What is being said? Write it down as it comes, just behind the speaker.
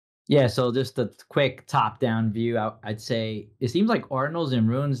Yeah, so just a quick top-down view, I'd say it seems like ordinals and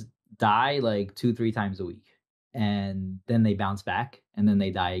runes die like 2, 3 times a week, and then they bounce back, and then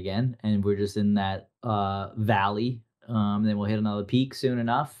they die again, and we're just in that, valley, then we'll hit another peak soon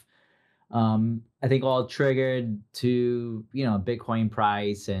enough. I think all triggered to, Bitcoin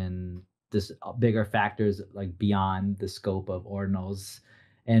price and this bigger factors like beyond the scope of ordinals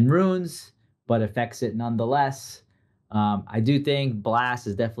and runes, but affects it nonetheless. I do think Blast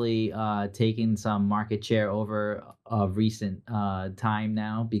is definitely taking some market share over of recent time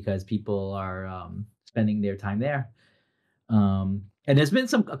now because people are spending their time there. And there's been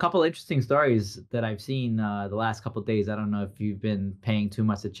a couple interesting stories that I've seen the last couple of days. I don't know if you've been paying too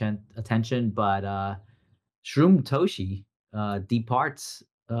much attention, but Shroom Toshi departs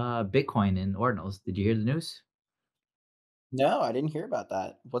Bitcoin in ordinals. Did you hear the news? No, I didn't hear about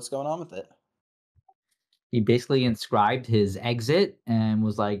that. What's going on with it? He basically inscribed his exit and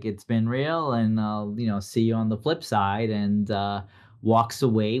was like, "It's been real, and I'll see you on the flip side." And walks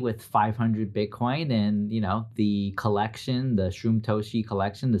away with 500 Bitcoin, and the collection, the Shroom Toshi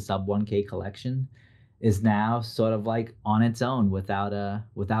collection, the sub 1K collection, is now sort of like on its own without a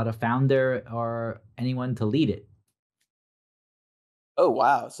founder or anyone to lead it. Oh,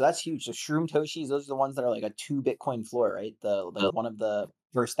 wow. So that's huge. So Shroom Toshis, those are the ones that are like a 2 Bitcoin floor, right? The one of the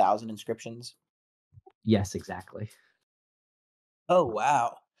first 1,000 inscriptions. Yes, exactly. Oh,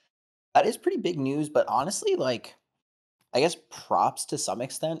 wow. That is pretty big news, but honestly, like, I guess props to some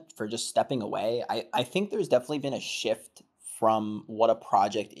extent for just stepping away. I think there's definitely been a shift from what a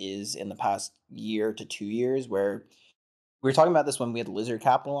project is in the past year to 2 years where we were talking about this when we had Lizard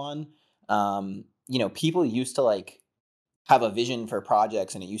Capital on. People used to like have a vision for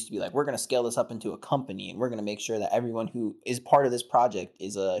projects and it used to be like we're going to scale this up into a company and we're going to make sure that everyone who is part of this project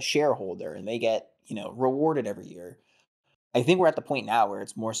is a shareholder and they get, rewarded every year. I think we're at the point now where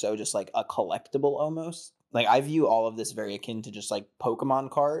it's more so just like a collectible almost. Like I view all of this very akin to just like Pokemon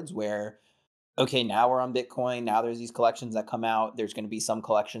cards where okay, now we're on Bitcoin, now there's these collections that come out. There's going to be some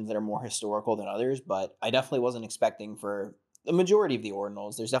collections that are more historical than others, but I definitely wasn't expecting for the majority of the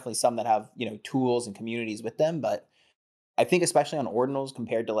ordinals. There's definitely some that have, tools and communities with them, but I think especially on ordinals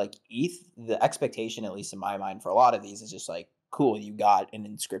compared to like ETH, the expectation, at least in my mind, for a lot of these is just like, cool, you got an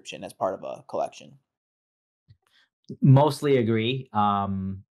inscription as part of a collection. Mostly agree.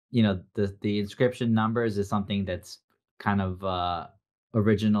 The inscription numbers is something that's kind of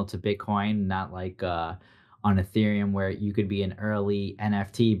original to Bitcoin, not like on Ethereum where you could be an early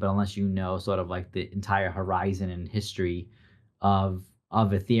NFT, but unless you know sort of like the entire horizon and history of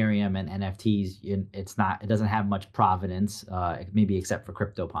Ethereum and NFTs, it doesn't have much provenance, maybe except for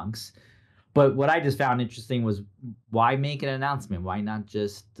CryptoPunks. But what I just found interesting was why make an announcement? Why not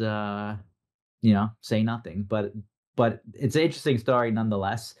just say nothing? But it's an interesting story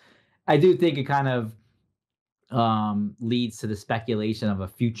nonetheless. I do think it kind of leads to the speculation of a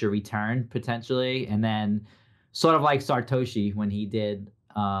future return potentially, and then sort of like Sartoshi when he did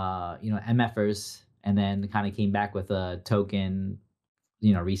MFers, and then kind of came back with a token,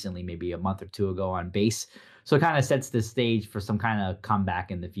 recently, maybe a month or two ago on base. So it kind of sets the stage for some kind of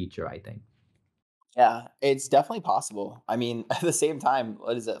comeback in the future, I think. Yeah, it's definitely possible. I mean, at the same time,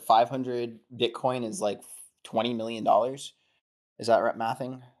 what is it? 500 Bitcoin is like $20 million. Is that right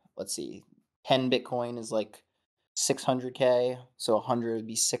mathing? Let's see. 10 Bitcoin is like 600K. So 100 would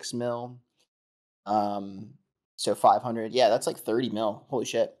be 6 mil. Um, so 500. Yeah, that's like 30 mil. Holy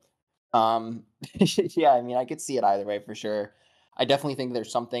shit. Um, yeah, I mean, I could see it either way for sure. I definitely think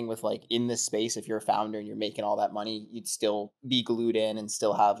there's something with like in this space, if you're a founder and you're making all that money, you'd still be glued in and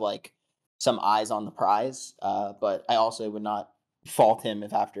still have like some eyes on the prize. But I also would not fault him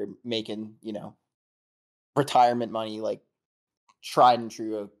if after making, retirement money, like tried and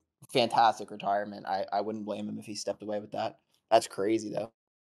true, a fantastic retirement. I wouldn't blame him if he stepped away with that. That's crazy though.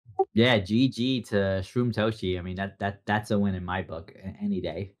 Yeah, GG to Shroom Toshi. I mean, that's a win in my book any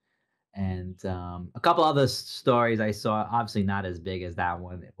day. And a couple other stories I saw, obviously not as big as that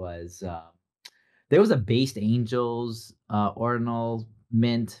one. It was there was a Based Angels ordinal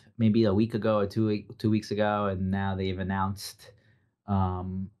mint maybe a week ago or 2 weeks ago, and now they've announced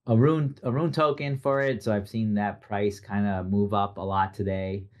a rune token for it. So I've seen that price kind of move up a lot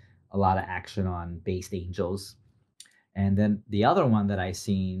today. A lot of action on Based Angels. And then the other one that I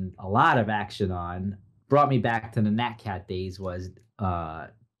seen a lot of action on brought me back to the NatCat days was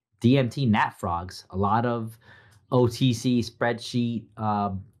DMT Nat Frogs. A lot of OTC spreadsheet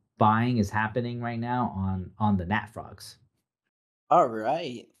buying is happening right now on the Nat Frogs. All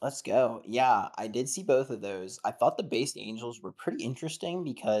right, let's go. Yeah, I did see both of those. I thought the based angels were pretty interesting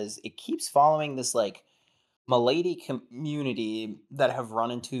because it keeps following this like Milady community that have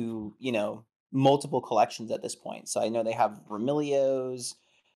run into, multiple collections at this point. So I know they have Remilios,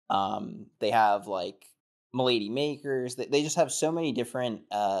 they have like Milady makers. They just have so many different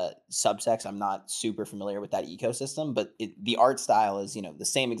subsects. I'm not super familiar with that ecosystem, but the art style is, the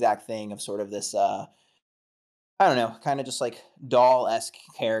same exact thing of sort of this I don't know, kind of just like doll-esque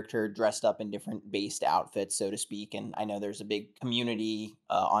character dressed up in different based outfits, so to speak. And I know there's a big community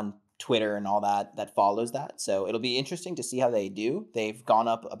on Twitter and all that follows that. So it'll be interesting to see how they do. They've gone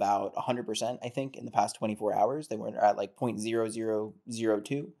up about 100%, I think, in the past 24 hours. They were at like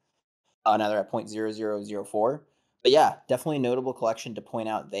 0.0002. Now they're at 0.0004. But yeah, definitely a notable collection to point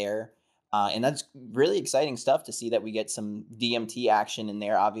out there. And that's really exciting stuff to see that we get some DMT action in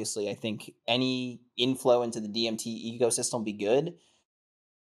there. Obviously, I think any inflow into the DMT ecosystem will be good.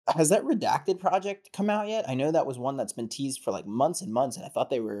 Has that redacted project come out yet? I know that was one that's been teased for like months and months, and I thought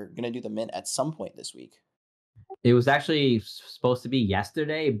they were going to do the mint at some point this week. It was actually supposed to be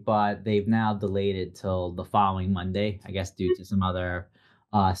yesterday, but they've now delayed it till the following Monday, I guess due to some other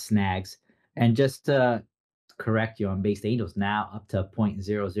snags. And just to correct you on Based Angels, now up to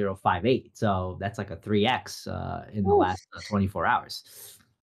 0.0058. So that's like a 3x in the Oof. last 24 hours.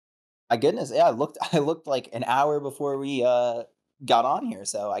 My goodness, yeah, I looked like an hour before we got on here,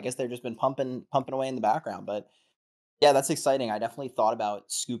 so I guess they've just been pumping away in the background. But yeah, that's exciting. I definitely thought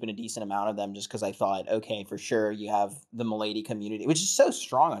about scooping a decent amount of them just because I thought, okay, for sure, you have the Milady community, which is so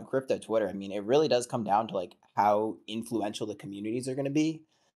strong on crypto Twitter. I mean, it really does come down to like how influential the communities are going to be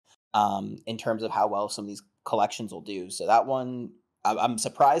in terms of how well some of these collections will do. So that one, I'm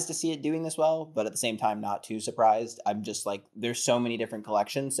surprised to see it doing this well, but at the same time, not too surprised. I'm just like, there's so many different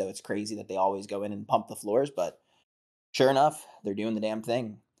collections, so it's crazy that they always go in and pump the floors. But sure enough, they're doing the damn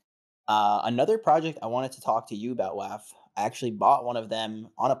thing. Another project I wanted to talk to you about, Waf. I actually bought one of them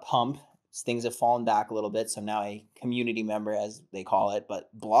on a pump. Things have fallen back a little bit, so I'm now a community member, as they call it. But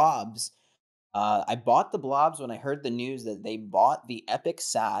Blobs, I bought the Blobs when I heard the news that they bought the Epic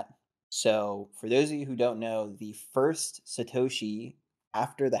Sat. So, for those of you who don't know, the first Satoshi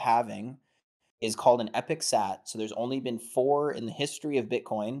after the halving is called an epic sat. So there's only been four in the history of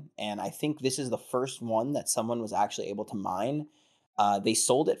Bitcoin, and I think this is the first one that someone was actually able to mine. They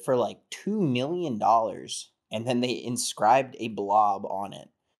sold it for like $2 million, and then they inscribed a blob on it.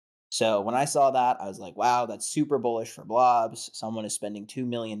 So when I saw that, I was like, wow, that's super bullish for blobs. Someone is spending $2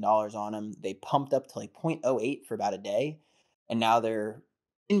 million on them. They pumped up to like 0.08 for about a day. And now they're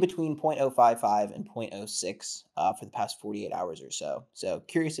in between 0.055 and 0.06 for the past 48 hours or so. So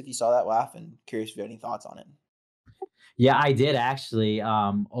curious if you saw that laugh and curious if you had any thoughts on it. Yeah, I did actually.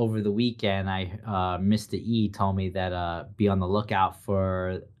 Over the weekend, Mr. E told me that be on the lookout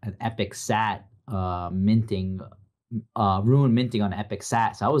for an Epic Sat minting, ruin minting on Epic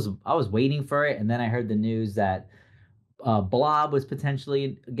Sat. So I was waiting for it, and then I heard the news that Blob was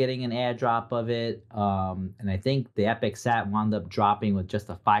potentially getting an airdrop of it, and I think the Epic Sat wound up dropping with just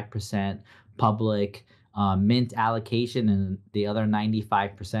a 5% public mint allocation, and the other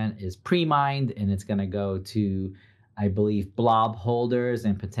 95% is pre-mined, and it's going to go to, I believe, Blob holders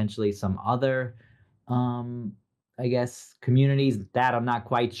and potentially some other, um, I guess, communities. That I'm not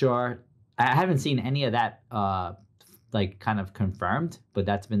quite sure. I haven't seen any of that, like kind of confirmed, but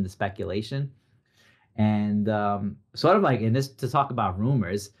that's been the speculation. And sort of like, in this, to talk about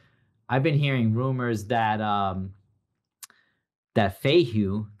rumors, I've been hearing rumors that that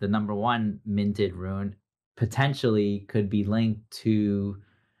Feihu, the number one minted rune, potentially could be linked to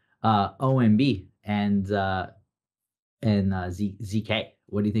OMB and ZK.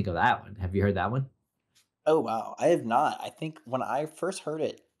 What do you think of that one? Have you heard that one? Oh wow, I have not. I think when I first heard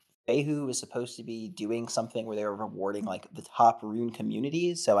it, Behu was supposed to be doing something where they were rewarding like the top rune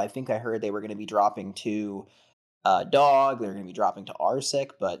communities. So I think I heard they were going to be dropping to Dog. They're going to be dropping to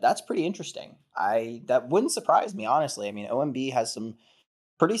Arsic, but that's pretty interesting. I That wouldn't surprise me honestly. I mean, OMB has some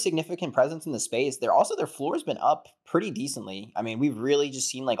pretty significant presence in the space. Their floor's been up pretty decently. I mean, we've really just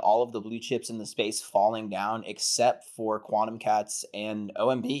seen like all of the blue chips in the space falling down, except for Quantum Cats and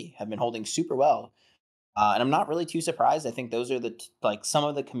OMB have been holding super well. And I'm not really too surprised. I think those are like some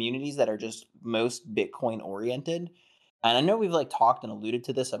of the communities that are just most Bitcoin oriented. And I know we've like talked and alluded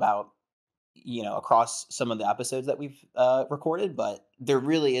to this about, across some of the episodes that we've recorded, but there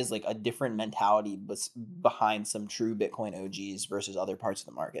really is like a different mentality behind some true Bitcoin OGs versus other parts of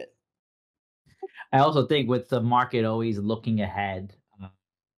the market. I also think with the market always looking ahead,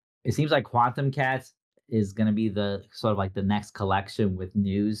 it seems like Quantum Cats is going to be the sort of like the next collection with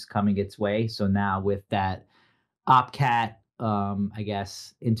news coming its way. So now with that OpCat, I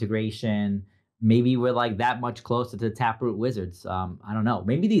guess, integration, maybe we're like that much closer to Taproot Wizards. I don't know.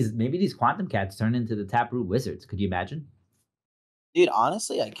 Maybe these quantum cats turn into the Taproot Wizards. Could you imagine? Dude,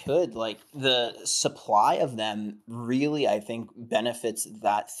 honestly, I could. Like the supply of them really, I think, benefits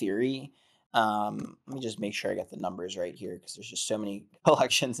that theory. Let me just make sure I get the numbers right here because there's just so many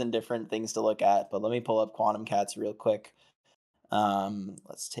collections and different things to look at. But let me pull up Quantum Cats real quick.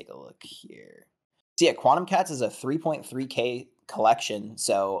 Let's take a look here. So yeah, Quantum Cats is a 3.3K collection.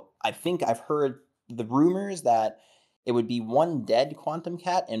 So I think I've heard the rumors that it would be one dead Quantum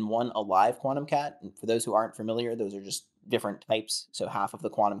Cat and one alive Quantum Cat. And for those who aren't familiar, those are just different types. So half of the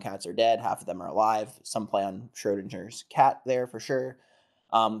Quantum Cats are dead, half of them are alive. Some play on Schrodinger's cat there for sure.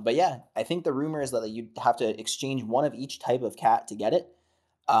 But yeah, I think the rumor is that you'd have to exchange one of each type of cat to get it.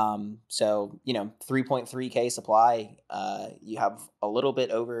 So 3.3K supply, you have a little bit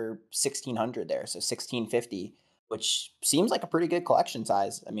over 1600 there, so 1650, which seems like a pretty good collection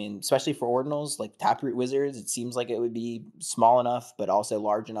size. I mean, especially for ordinals like Taproot Wizards, it seems like it would be small enough, but also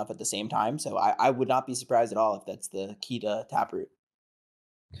large enough at the same time. So I would not be surprised at all if that's the key to Taproot.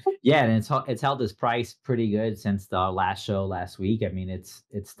 Yeah, and it's held its price pretty good since the last show last week. I mean, it's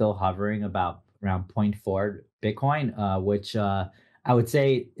still hovering about around point 0.4 Bitcoin, which I would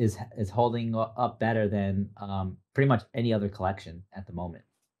say is holding up better than pretty much any other collection at the moment.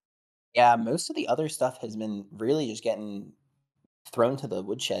 Yeah, most of the other stuff has been really just getting thrown to the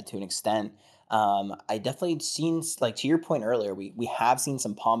woodshed to an extent. I definitely seen like to your point earlier, we have seen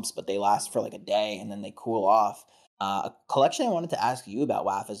some pumps, but they last for like a day and then they cool off. A collection I wanted to ask you about,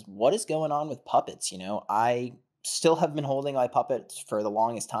 WAF, is what is going on with puppets? I still have been holding my puppets for the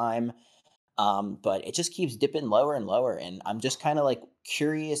longest time. But it just keeps dipping lower and lower. And I'm just kind of like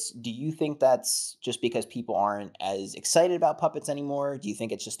curious, do you think that's just because people aren't as excited about puppets anymore? Do you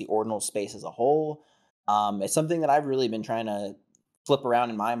think it's just the ordinal space as a whole? It's something that I've really been trying to flip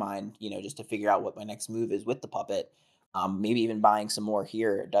around in my mind, just to figure out what my next move is with the puppet. Maybe even buying some more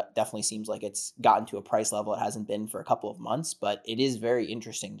here. Definitely seems like it's gotten to a price level it hasn't been for a couple of months, but it is very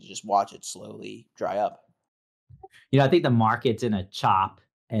interesting to just watch it slowly dry up. I think the market's in a chop,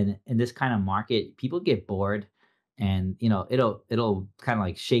 and in this kind of market, people get bored, and it'll kind of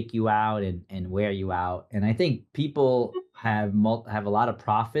like shake you out and wear you out. And I think people have a lot of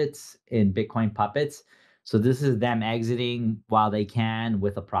profits in Bitcoin puppets, so this is them exiting while they can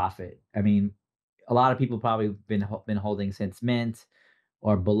with a profit. I mean, a lot of people probably been holding since mint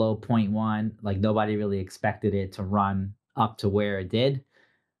or below point 0.1. Like nobody really expected it to run up to where it did.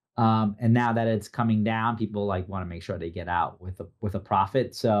 And now that it's coming down, people like want to make sure they get out with a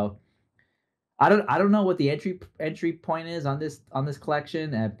profit. So I don't know what the entry point is on this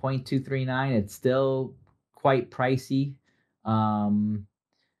collection at 0.239. It's still quite pricey. Um,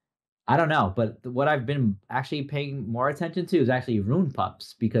 I don't know, but what I've been actually paying more attention to is actually Rune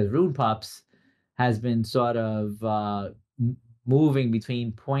Pups, because Rune Pups has been sort of moving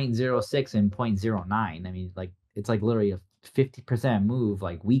between 0.06 and 0.09. I mean, like it's like literally a 50% move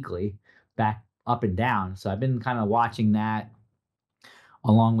like weekly back up and down. So I've been kind of watching that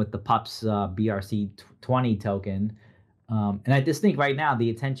along with the Pups BRC20 token. And I just think right now the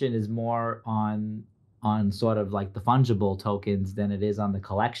attention is more on sort of like the fungible tokens than it is on the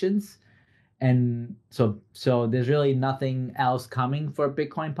collections. And so there's really nothing else coming for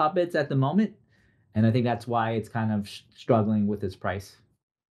Bitcoin puppets at the moment, and I think that's why it's kind of struggling with its price.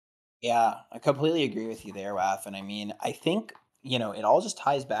 Yeah, I completely agree with you there, Waf. And I mean, I think, it all just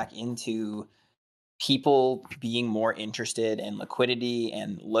ties back into people being more interested in liquidity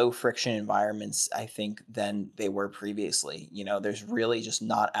and low friction environments, I think, than they were previously. There's really just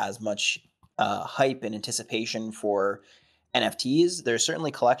not as much hype and anticipation for NFTs. There's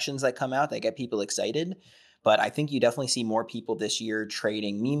certainly collections that come out that get people excited, but I think you definitely see more people this year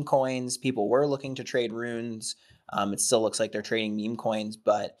trading meme coins. People were looking to trade runes. It still looks like they're trading meme coins,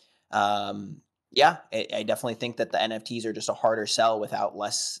 but yeah, I definitely think that the NFTs are just a harder sell without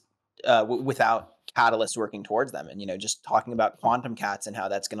without catalysts working towards them. And just talking about quantum cats and how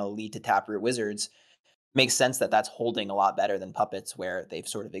that's going to lead to Taproot Wizards makes sense that that's holding a lot better than puppets, where they've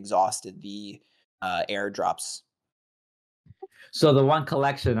sort of exhausted the airdrops. So the one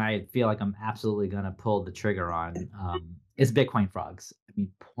collection I feel like I'm absolutely gonna pull the trigger on is Bitcoin frogs. I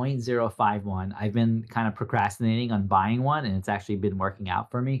mean, 0.051. I've been kind of procrastinating on buying one, and it's actually been working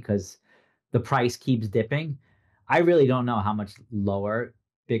out for me because the price keeps dipping. I really don't know how much lower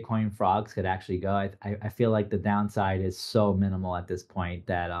Bitcoin frogs could actually go. I feel like the downside is so minimal at this point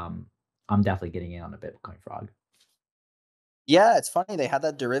that I'm definitely getting in on a Bitcoin frog. Yeah, it's funny. They had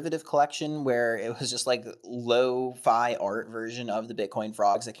that derivative collection where it was just like lo-fi art version of the Bitcoin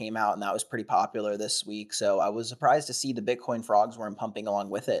frogs that came out, and that was pretty popular this week. So I was surprised to see the Bitcoin frogs weren't pumping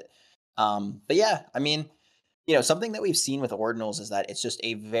along with it. But yeah, I mean, something that we've seen with ordinals is that it's just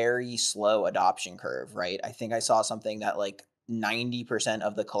a very slow adoption curve, right? I think I saw something that like 90%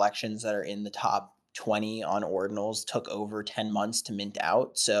 of the collections that are in the top 20 on ordinals took over 10 months to mint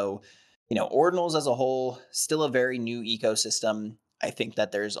out. So, ordinals as a whole, still a very new ecosystem. I think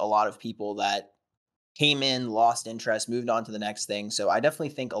that there's a lot of people that came in, lost interest, moved on to the next thing. So I definitely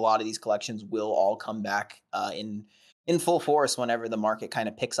think a lot of these collections will all come back in full force whenever the market kind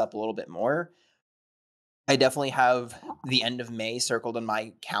of picks up a little bit more. I definitely have the end of May circled on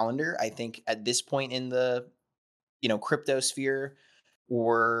my calendar. I think at this point in the crypto sphere,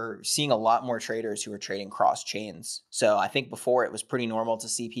 we're seeing a lot more traders who are trading cross chains. So I think before it was pretty normal to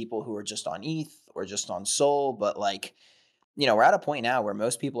see people who are just on ETH or just on Sol, but like we're at a point now where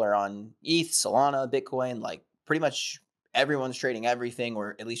most people are on ETH, Solana, Bitcoin, like pretty much everyone's trading everything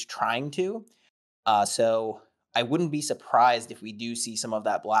or at least trying to. So I wouldn't be surprised if we do see some of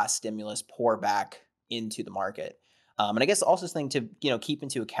that blast stimulus pour back into the market. And I guess also thing to keep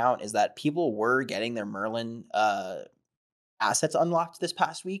into account is that people were getting their Merlin assets unlocked this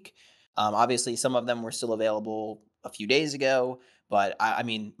past week. Obviously, some of them were still available a few days ago, but I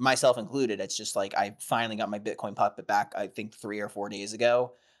mean, myself included, it's just like I finally got my Bitcoin puppet back, I think 3 or 4 days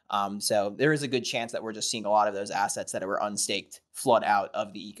ago. So there is a good chance that we're just seeing a lot of those assets that were unstaked flood out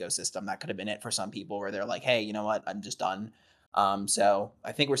of the ecosystem. That could have been it for some people where they're like, hey, you know what? I'm just done. So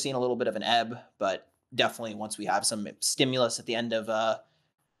I think we're seeing a little bit of an ebb, but definitely once we have some stimulus at the end of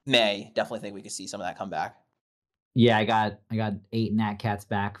May, definitely think we could see some of that come back. Yeah, I got 8 Nat Cats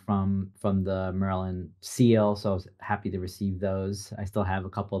back from the Merlin seal, so I was happy to receive those. I still have a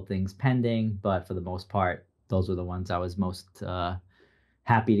couple of things pending, but for the most part, those were the ones I was most,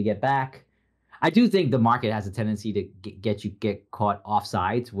 happy to get back. I do think the market has a tendency to get caught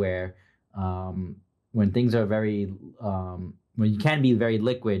offsides where, um, when things are very, when you can be very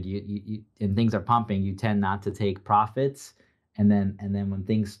liquid, and things are pumping, you tend not to take profits, and then when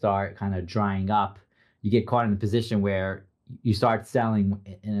things start kind of drying up, you get caught in a position where you start selling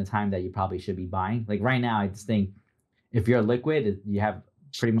in a time that you probably should be buying. Like right now, I just think if you're liquid, you have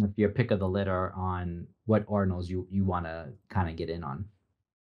pretty much your pick of the litter on what ordinals you want to kind of get in on.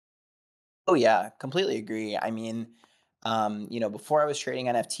 Oh yeah, completely agree. I mean, before I was trading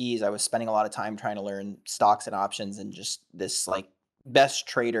NFTs, I was spending a lot of time trying to learn stocks and options and just this like best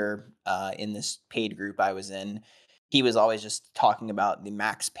trader in this paid group I was in. He was always just talking about the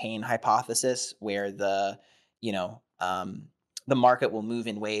max pain hypothesis, where you know, um, the market will move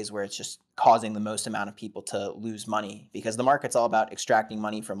in ways where it's just causing the most amount of people to lose money because the market's all about extracting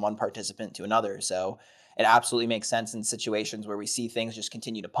money from one participant to another. So it absolutely makes sense in situations where we see things just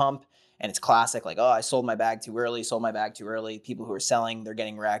continue to pump and it's classic, like, oh, I sold my bag too early, sold my bag too early. People who are selling, they're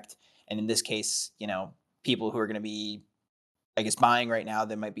getting wrecked. And in this case, people who are going to be, I guess, buying right now,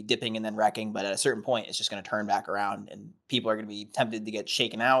 they might be dipping and then wrecking. But at a certain point, it's just going to turn back around and people are going to be tempted to get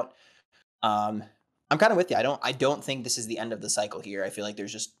shaken out. Um, I'm kind of with you. I don't think this is the end of the cycle here. I feel like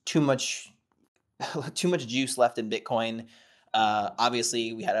there's just too much too much juice left in Bitcoin.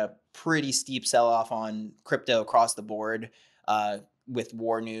 Obviously, we had a pretty steep sell off on crypto across the board with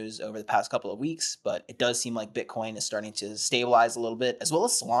war news over the past couple of weeks, but it does seem like Bitcoin is starting to stabilize a little bit, as well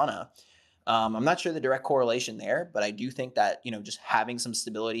as Solana. I'm not sure the direct correlation there, but I do think that just having some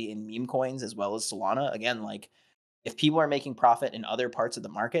stability in meme coins as well as Solana, again, like if people are making profit in other parts of the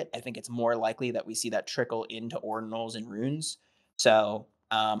market, I think it's more likely that we see that trickle into ordinals and runes. So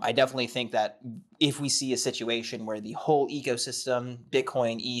I definitely think that if we see a situation where the whole ecosystem,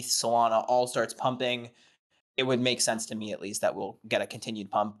 Bitcoin, ETH, Solana, all starts pumping, it would make sense to me at least that we'll get a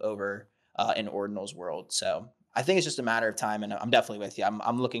continued pump over in ordinals world. So I think it's just a matter of time, and I'm definitely with you.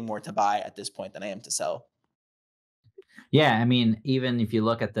 I'm looking more to buy at this point than I am to sell. Yeah, I mean, even if you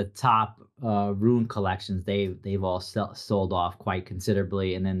look at the top rune collections, they've all sold off quite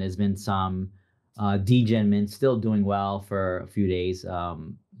considerably, and then there's been some degen mints still doing well for a few days.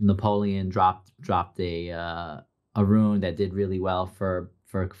 Napoleon dropped a rune that did really well for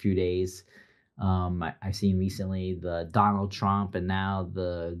a few days. I've seen recently the Donald Trump and now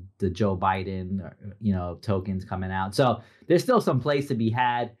the Joe Biden, tokens coming out. So there's still some place to be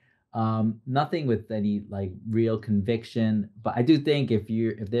had. Nothing with any like real conviction, but I do think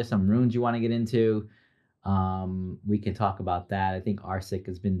if there's some runes you want to get into, we can talk about that. I think Arsic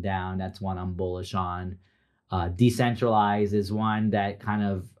has been down. That's one I'm bullish on. Decentralized is one that kind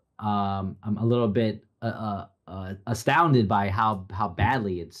of, I'm a little bit astounded by how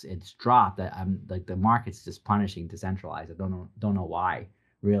badly it's dropped. I'm like the market's just punishing decentralized. I don't know why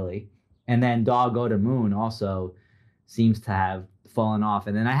really. And then Dog Go to Moon also seems to have fallen off.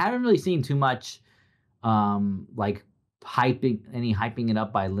 And then I haven't really seen too much like hyping it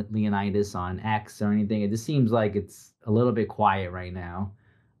up by Leonidas on X or anything. It just seems like it's a little bit quiet right now.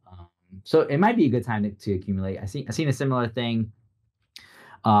 Um, so it might be a good time to accumulate. I seen a similar thing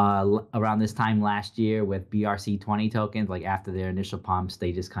around this time last year with BRC20 tokens. Like after their initial pumps,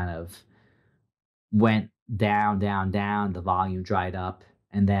 they just kind of went down, down, down. The volume dried up,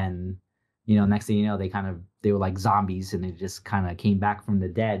 and then next thing you know, they were like zombies, and they just kind of came back from the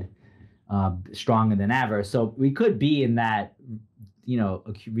dead, stronger than ever. So we could be in that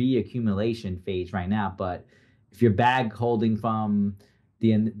reaccumulation phase right now. But if you're bag holding from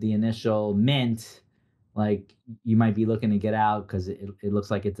the initial mint, like you might be looking to get out because it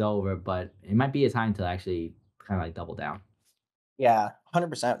looks like it's over, but it might be a time to actually kind of like double down. Yeah,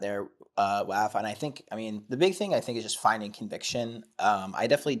 100% there, WAF. And I mean, the big thing I think is just finding conviction. I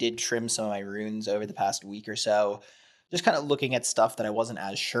definitely did trim some of my runes over the past week or so, just kind of looking at stuff that I wasn't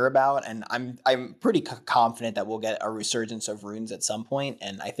as sure about. And I'm pretty confident that we'll get a resurgence of runes at some point.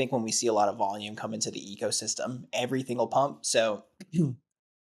 And I think when we see a lot of volume come into the ecosystem, everything will pump. So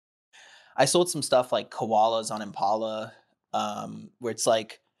I sold some stuff like koalas on Impala, where it's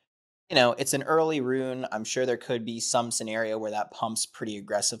like, it's an early rune. I'm sure there could be some scenario where that pumps pretty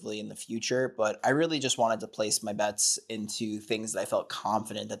aggressively in the future, but I really just wanted to place my bets into things that I felt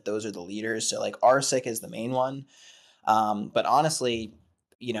confident that those are the leaders. So like RSIC is the main one. But honestly,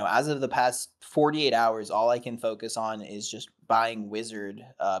 as of the past 48 hours, all I can focus on is just buying Wizard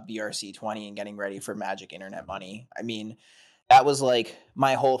BRC20 and getting ready for Magic Internet Money. I mean, that was like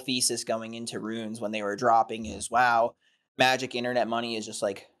my whole thesis going into runes when they were dropping is wow, Magic Internet Money is just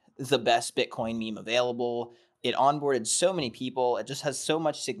like the best Bitcoin meme available. It onboarded so many people. It just has so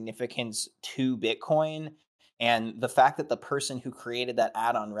much significance to Bitcoin. And the fact that the person who created that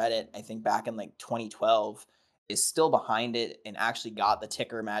ad on Reddit, I think back in like 2012, is still behind it and actually got the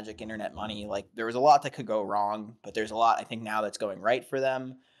ticker Magic Internet Money. Like there was a lot that could go wrong, but there's a lot I think now that's going right for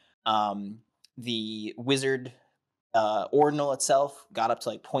them. The Wizard ordinal itself got up to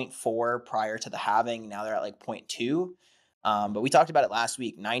like zero point 0.4 prior to the halving. Now they're at like zero point 0.2. But we talked about it last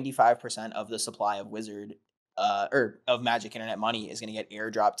week. 95% of the supply of Wizard or of Magic Internet Money is going to get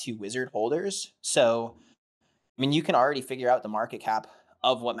airdropped to Wizard holders. So, I mean, you can already figure out the market cap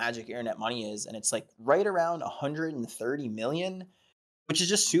of what Magic Internet Money is, and it's like right around 130 million, which is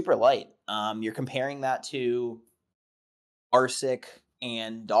just super light. You're comparing that to Arsic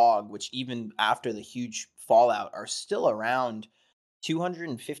and Dog, which even after the huge fallout are still around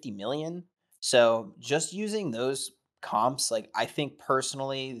 250 million. So just using those comps, like I think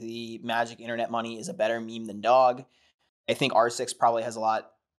personally, the Magic Internet Money is a better meme than Dog. I think R6 probably has a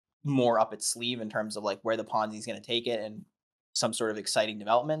lot more up its sleeve in terms of like where the Ponzi is going to take it and some sort of exciting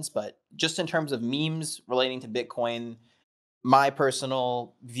developments. But just in terms of memes relating to Bitcoin, my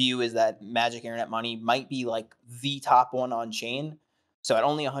personal view is that Magic Internet Money might be like the top one on chain. So at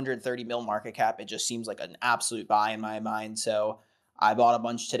only 130 mil market cap, it just seems like an absolute buy in my mind. So I bought a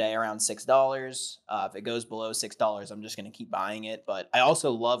bunch today around $6. If it goes below $6, I'm just going to keep buying it. But I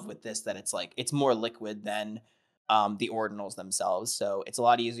also love with this that it's like it's more liquid than the ordinals themselves. So it's a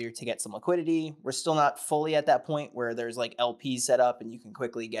lot easier to get some liquidity. We're still not fully at that point where there's like LPs set up and you can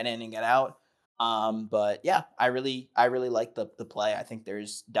quickly get in and get out. But yeah, I really like the play. I think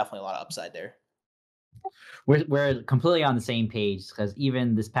there's definitely a lot of upside there. We're completely on the same page because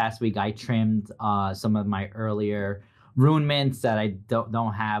even this past week I trimmed some of my earlier rune mints that I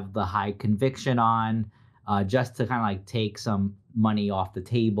don't have the high conviction on, just to kind of like take some money off the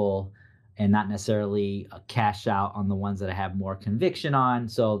table and not necessarily cash out on the ones that I have more conviction on.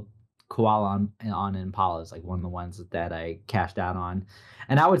 So Koala on Impala is like one of the ones that I cashed out on.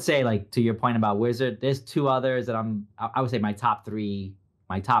 And I would say, like to your point about Wizard, there's two others that I would say my top three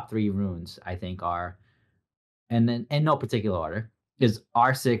runes I think are, and then in no particular order, is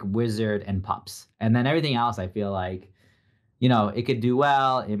Arsic, Wizard, and Pups. And then everything else I feel like, it could do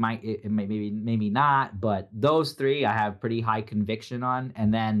well. It might maybe not, but those three I have pretty high conviction on.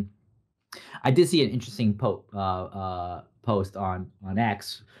 And then I did see an interesting post on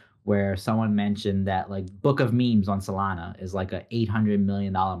X where someone mentioned that like Book of Memes on Solana is like a $800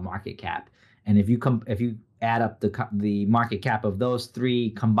 million market cap, and if you add up the market cap of those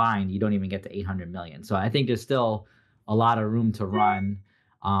three combined, you don't even get to 800 million. So I think there's still a lot of room to run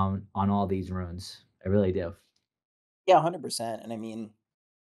on all these runes. I really do. Yeah, 100%. And I mean,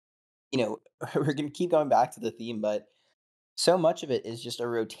 we're going to keep going back to the theme, but so much of it is just a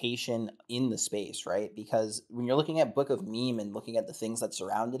rotation in the space, right? Because when you're looking at Book of Meme and looking at the things that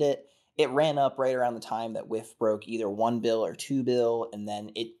surrounded it, it ran up right around the time that WIF broke either 1 bill or 2 bill. And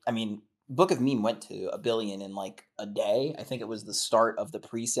then I mean, Book of Meme went to a billion in like a day. I think it was the start of the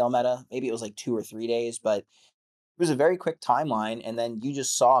pre sale meta. Maybe it was like 2 or 3 days, but It was a very quick timeline, and then you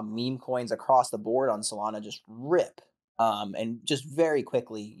just saw meme coins across the board on Solana just rip, and just very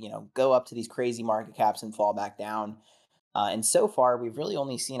quickly, go up to these crazy market caps and fall back down. And so far, we've really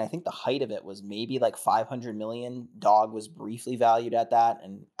only seen, I think the height of it was maybe like 500 million. Dog was briefly valued at that.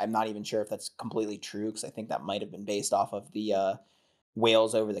 And I'm not even sure if that's completely true because I think that might have been based off of the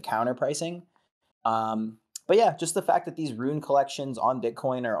whales over the counter pricing. But yeah, just the fact that these rune collections on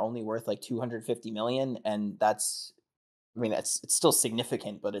Bitcoin are only worth like 250 million. And that's, I mean, it's still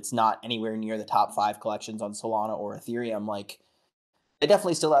significant, but it's not anywhere near the top five collections on Solana or Ethereum. Like, they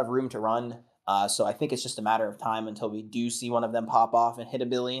definitely still have room to run. So I think it's just a matter of time until we do see one of them pop off and hit a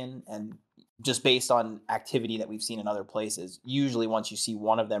billion. And just based on activity that we've seen in other places, usually once you see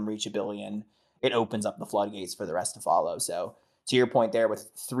one of them reach a billion, it opens up the floodgates for the rest to follow. So to your point there, with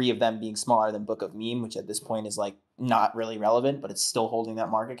three of them being smaller than Book of Meme, which at this point is like not really relevant, but it's still holding that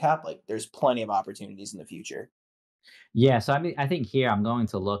market cap, like there's plenty of opportunities in the future. Yeah, so I mean, I think here I'm going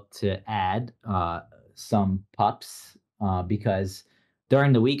to look to add some pups because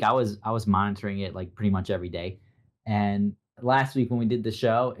during the week I was monitoring it like pretty much every day, and last week when we did the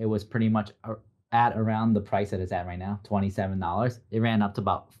show, it was pretty much at around the price that it's at right now, $27. It ran up to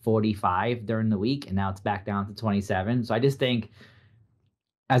about 45 during the week, and now it's back down to 27. So I just think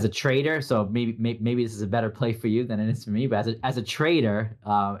as a trader, so maybe this is a better play for you than it is for me. But as a trader,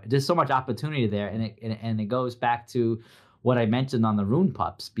 there's so much opportunity there, and it goes back to what I mentioned on the Rune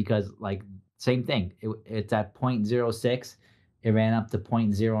Pups because like same thing. It's at 0.06. It ran up to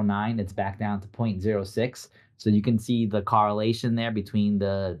 0.09. It's back down to 0.06. So you can see the correlation there between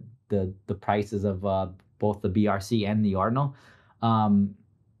the prices of both the BRC and the ordinal. Um,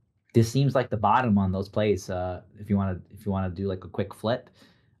 this seems like the bottom on those plays. If you want to do like a quick flip.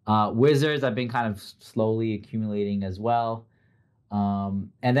 Wizards, I've been kind of slowly accumulating as well. And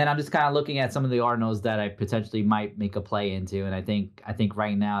then I'm just kind of looking at some of the ordinals that I potentially might make a play into. And I think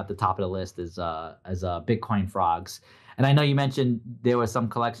right now at the top of the list is Bitcoin frogs. And I know you mentioned there were some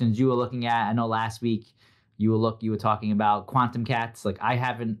collections you were looking at. I know last week you were talking about quantum cats. Like I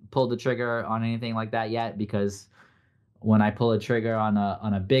haven't pulled the trigger on anything like that yet because when I pull a trigger on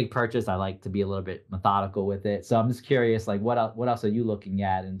a big purchase, I like to be a little bit methodical with it. So I'm just curious, like what else are you looking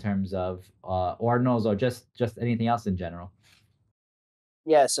at in terms of ordinals or just anything else in general?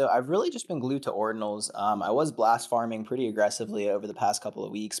 Yeah, so I've really just been glued to ordinals. I was blast farming pretty aggressively over the past couple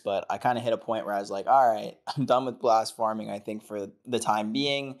of weeks, but I kind of hit a point where I was like, all right, I'm done with blast farming, I think, for the time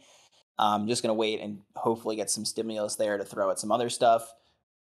being. I'm just going to wait and hopefully get some stimulus there to throw at some other stuff.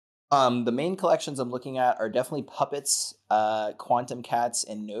 The main collections I'm looking at are definitely puppets, quantum cats,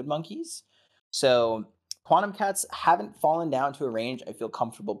 and node monkeys. So quantum cats haven't fallen down to a range I feel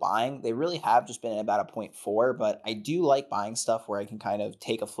comfortable buying. They really have just been at about a point 0.4, but I do like buying stuff where I can kind of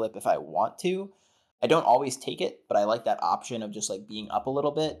take a flip if I want to. I don't always take it, but I like that option of just like being up a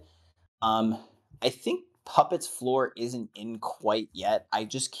little bit. Um, I think Puppet's floor isn't in quite yet. I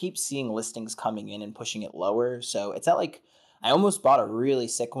just keep seeing listings coming in and pushing it lower. So it's at like I almost bought a really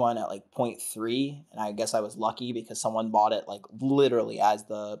sick one at like point 0.3, and I guess I was lucky because someone bought it like literally as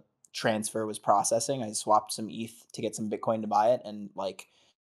the transfer was processing. I swapped some ETH to get some Bitcoin to buy it, and like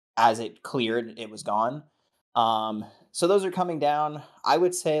as it cleared, it was gone. So those are coming down. I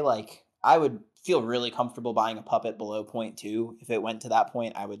would say like I would feel really comfortable buying a puppet below point 0.2. If it went to that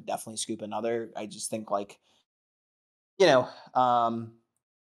point, I would definitely scoop another. I just think like, you know, um,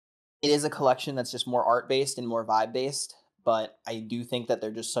 it is a collection that's just more art based and more vibe based, but I do think that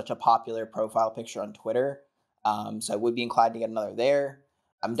they're just such a popular profile picture on Twitter. So I would be inclined to get another there.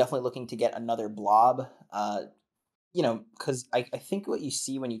 I'm definitely looking to get another blob. Because I think what you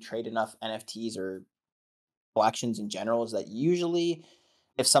see when you trade enough NFTs or collections in general is that usually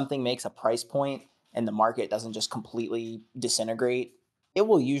if something makes a price point and the market doesn't just completely disintegrate, it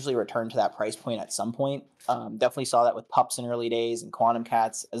will usually return to that price point at some point. Definitely saw that with pups in early days and quantum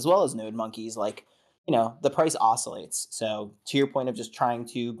cats, as well as node monkeys. Like, the price oscillates. So to your point of just trying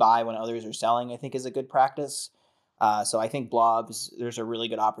to buy when others are selling, I think is a good practice. So I think blobs, there's a really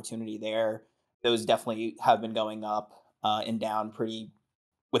good opportunity there. Those definitely have been going up and down pretty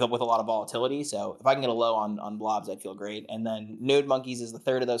with a lot of volatility. So if I can get a low on blobs, I'd feel great. And then Node Monkeys is the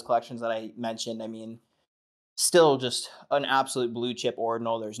third of those collections that I mentioned. I mean, still just an absolute blue chip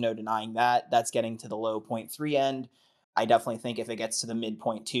ordinal. There's no denying that. That's getting to the low point 0.3 end. I definitely think if it gets to the mid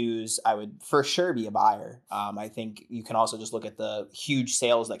point 2s, I would for sure be a buyer. I think you can also just look at the huge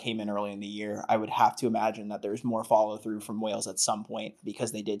sales that came in early in the year. I would have to imagine that there's more follow through from whales at some point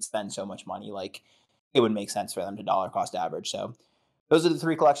because they did spend so much money. Like it would make sense for them to dollar cost average. So those are the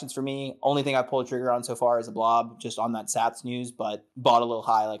three collections for me. Only thing I pulled a trigger on so far is a blob, just on that Sats news, but bought a little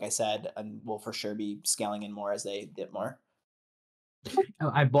high, like I said, and will for sure be scaling in more as they dip more.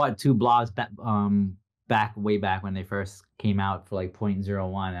 I bought 2 blobs back way back when they first came out for like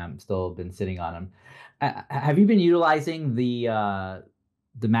 0.01. I'm still been sitting on them. Have you been utilizing the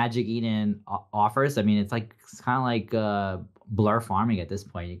Magic Eden offers? I mean, it's kind of like blur farming at this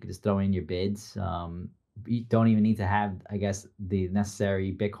point. You can just throw in your bids. You don't even need to have, I guess, the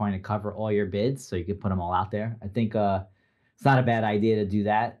necessary Bitcoin to cover all your bids, so you can put them all out there. I think it's not a bad idea to do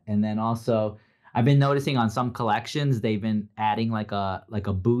that. And then also, I've been noticing on some collections they've been adding like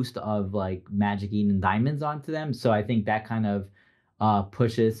a boost of like Magic Eden diamonds onto them. So I think that kind of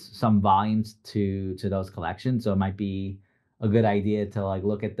pushes some volumes to those collections. So it might be a good idea to like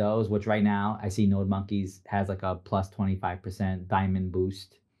look at those. Which right now I see Node Monkeys has like a plus 25% diamond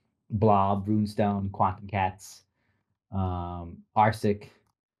boost, Blob, Runestone, Quantum Cats, Arsic.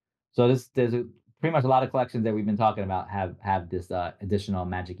 So there's pretty much a lot of collections that we've been talking about have this additional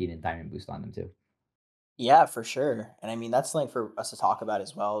Magic Eden diamond boost on them too. Yeah, for sure. And I mean, that's something for us to talk about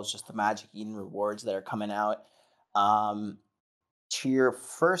as well, is just the Magic Eden rewards that are coming out. Um, to your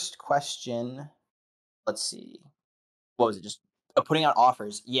first question, let's see. What was it? Just putting out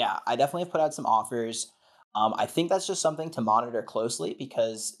offers. Yeah, I definitely have put out some offers. I think that's just something to monitor closely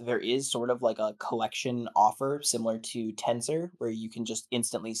because there is sort of like a collection offer similar to Tensor, where you can just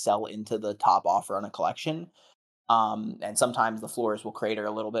instantly sell into the top offer on a collection. And sometimes the floors will crater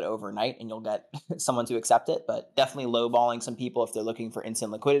a little bit overnight and you'll get someone to accept it, but definitely lowballing some people if they're looking for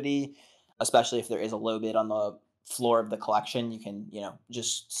instant liquidity, especially if there is a low bid on the floor of the collection. You can,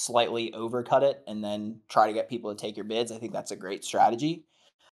 just slightly overcut it and then try to get people to take your bids. I think that's a great strategy.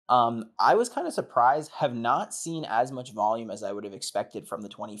 I was kind of surprised, have not seen as much volume as I would have expected from the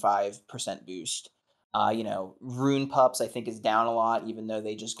 25% boost. Rune Pups, I think, is down a lot, even though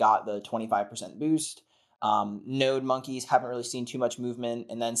they just got the 25% boost. Node Monkeys haven't really seen too much movement.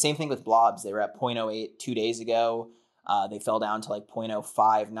 And then same thing with Blobs. They were at 0.08 2 days ago. They fell down to like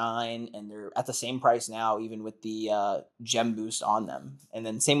 0.059, and they're at the same price now, even with the gem boost on them. And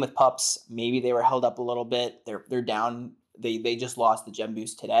then same with Pups. Maybe they were held up a little bit. They're down. They just lost the gem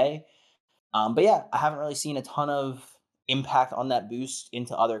boost today. But yeah, I haven't really seen a ton of impact on that boost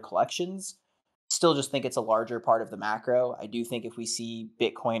into other collections. Still just think it's a larger part of the macro. I do think if we see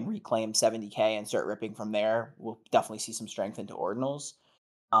Bitcoin reclaim 70K and start ripping from there, we'll definitely see some strength into ordinals.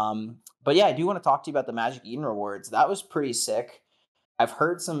 But yeah, I do want to talk to you about the Magic Eden rewards. That was pretty sick. I've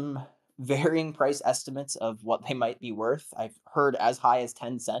heard some varying price estimates of what they might be worth. I've heard as high as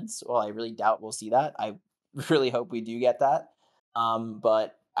 10 cents. Well, I really doubt we'll see that. I really hope we do get that.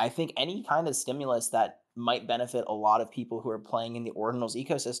 But I think any kind of stimulus that might benefit a lot of people who are playing in the ordinals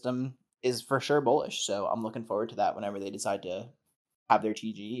ecosystem is for sure bullish. So I'm looking forward to that whenever they decide to have their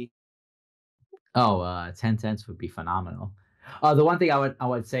TGE. Oh, 10 cents would be phenomenal. The one thing I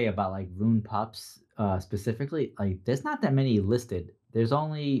would say about like Rune Pups, specifically, like there's not that many listed. There's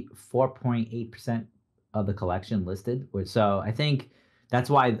only 4.8% of the collection listed, which so I think that's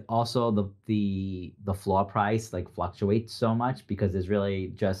why also the floor price like fluctuates so much because there's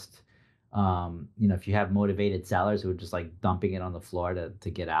really just if you have motivated sellers who are just like dumping it on the floor to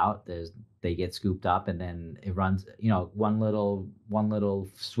get out, they get scooped up and then it runs, one little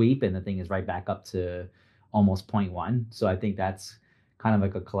sweep and the thing is right back up to almost point one. So I think that's kind of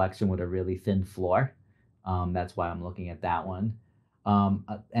like a collection with a really thin floor. That's why I'm looking at that one.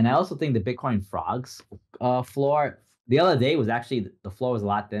 And I also think the Bitcoin Frogs floor the other day was actually the floor was a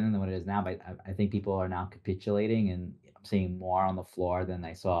lot thinner than what it is now, but I think people are now capitulating and I'm seeing more on the floor than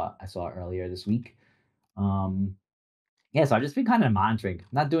I saw earlier this week. Um, yeah, so I've just been kind of monitoring,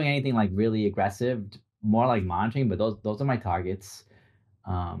 not doing anything like really aggressive, more like monitoring, but those are my targets.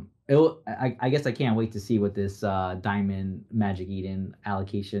 I guess I can't wait to see what this Diamond Magic Eden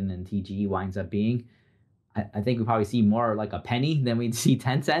allocation and TGE winds up being. I think we probably see more like a penny than we'd see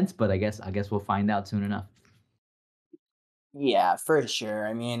 10 cents, but I guess we'll find out soon enough. Yeah, for sure.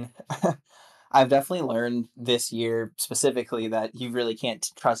 I mean, I've definitely learned this year specifically that you really can't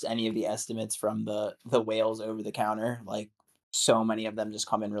trust any of the estimates from the whales over the counter. Like so many of them just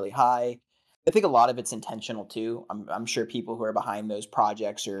come in really high. I think a lot of it's intentional too. I'm sure people who are behind those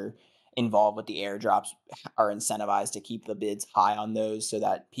projects or involved with the airdrops are incentivized to keep the bids high on those so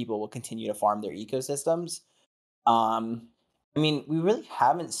that people will continue to farm their ecosystems. Um, I mean, we really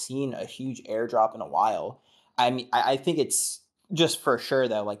haven't seen a huge airdrop in a while. I mean, I think it's just for sure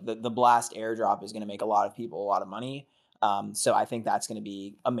though, like the blast airdrop is going to make a lot of people a lot of money. So I think that's going to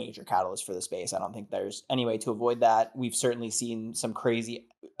be a major catalyst for the space. I don't think there's any way to avoid that. We've certainly seen some crazy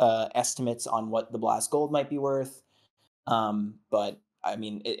estimates on what the blast gold might be worth. But I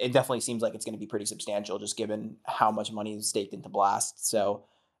mean, it definitely seems like it's going to be pretty substantial, just given how much money is staked into Blast. So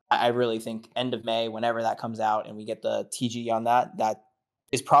I really think end of May, whenever that comes out, and we get the TG on that, that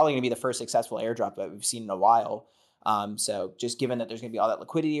is probably going to be the first successful airdrop that we've seen in a while. So just given that there's going to be all that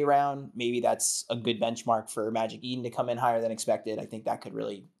liquidity around, maybe that's a good benchmark for Magic Eden to come in higher than expected. I think that could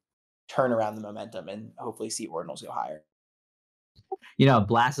really turn around the momentum and hopefully see Ordinals go higher.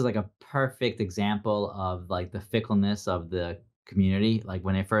 Blast is like a perfect example of like the fickleness of the community. Like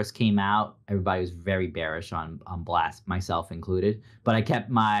when it first came out, everybody was very bearish on Blast, myself included. But I kept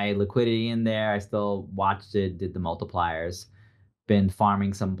my liquidity in there. I still watched it, did the multipliers, been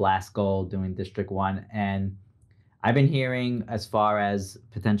farming some Blast Gold, doing District 1, and I've been hearing as far as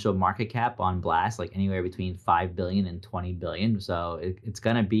potential market cap on Blast, like anywhere between 5 billion and 20 billion. So it's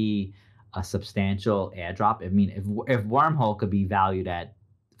going to be a substantial airdrop. I mean, if Wormhole could be valued at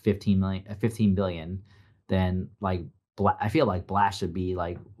 15 million, 15 billion, then like I feel like Blast should be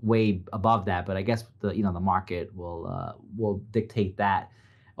like way above that. But I guess the market will dictate that.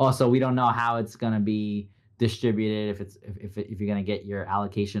 Also, we don't know how it's going to be distributed. If you're going to get your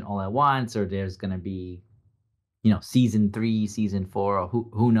allocation all at once, or there's going to be season 3, season 4, or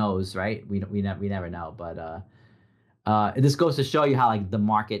who knows, right? We never know. But this goes to show you how like the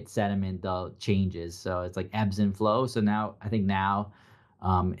market sentiment though changes. So it's like ebbs and flows. So now I think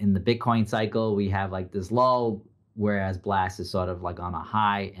in the Bitcoin cycle we have like this lull, whereas Blast is sort of like on a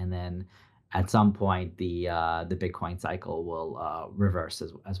high, and then at some point the Bitcoin cycle will reverse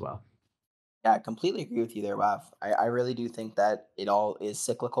as well. Yeah, I completely agree with you there, Wow. I really do think that it all is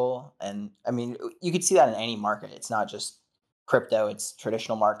cyclical. And I mean, you could see that in any market. It's not just crypto, it's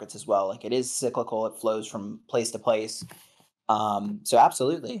traditional markets as well. Like it is cyclical, it flows from place to place. So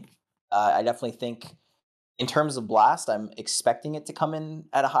absolutely. I definitely think in terms of Blast, I'm expecting it to come in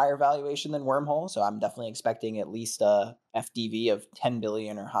at a higher valuation than Wormhole. So I'm definitely expecting at least a FDV of 10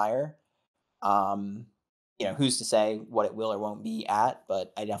 billion or higher. Um, who's to say what it will or won't be at?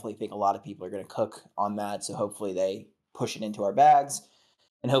 But I definitely think a lot of people are going to cook on that. So hopefully they push it into our bags,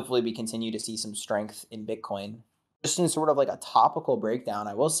 and hopefully we continue to see some strength in Bitcoin. Just in sort of like a topical breakdown,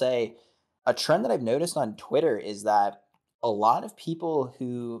 I will say a trend that I've noticed on Twitter is that a lot of people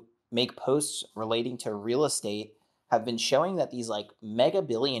who make posts relating to real estate have been showing that these like mega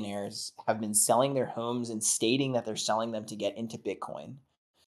billionaires have been selling their homes and stating that they're selling them to get into Bitcoin.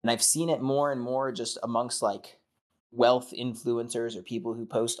 And I've seen it more and more just amongst like wealth influencers or people who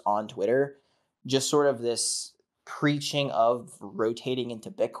post on Twitter, just sort of this preaching of rotating into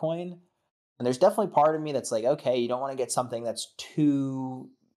Bitcoin. And there's definitely part of me that's like, okay, you don't want to get something that's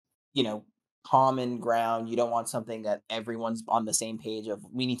too, you know, common ground. You don't want something that everyone's on the same page of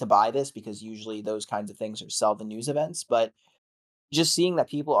we need to buy this, because usually those kinds of things are sell the news events. But just seeing that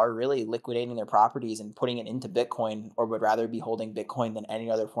people are really liquidating their properties and putting it into Bitcoin, or would rather be holding Bitcoin than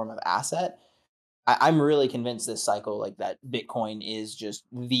any other form of asset, I'm really convinced this cycle, like that Bitcoin is just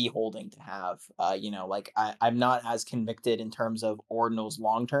the holding to have. Like I'm not as convicted in terms of ordinals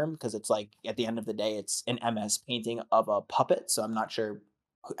long term, because it's like at the end of the day, it's an MS painting of a puppet. So I'm not sure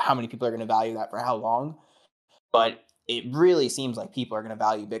how many people are going to value that for how long. But it really seems like people are going to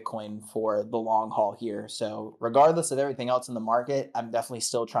value Bitcoin for the long haul here. So, regardless of everything else in the market, I'm definitely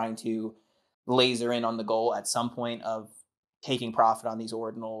still trying to laser in on the goal at some point of taking profit on these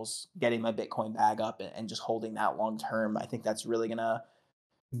ordinals, getting my Bitcoin bag up, and just holding that long term. I think that's really going to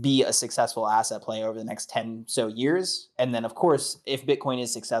be a successful asset play over the next 10 so years. And then, of course, if Bitcoin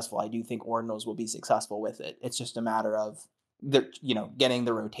is successful, I do think ordinals will be successful with it. It's just a matter of getting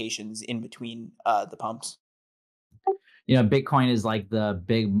the rotations in between the pumps. Bitcoin is like the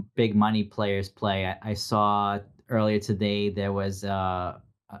big money players play. I saw earlier today there was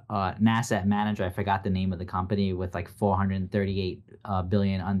an asset manager. I forgot the name of the company, with like 438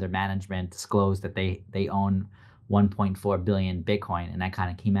 billion under management, disclosed that they own 1.4 billion Bitcoin, and that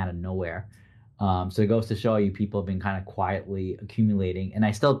kind of came out of nowhere. So it goes to show you people have been kind of quietly accumulating, and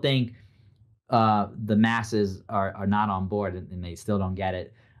I still think the masses are not on board, and they still don't get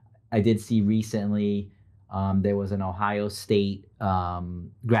it. I did see recently there was an Ohio State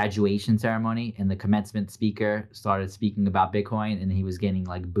graduation ceremony, and the commencement speaker started speaking about Bitcoin, and he was getting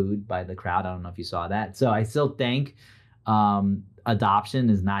like booed by the crowd. I don't know if you saw that. So I still think adoption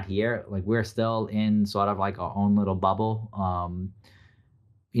is not here. Like we're still in sort of like our own little bubble.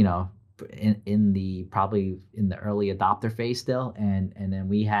 You know, in the probably in the early adopter phase still, and then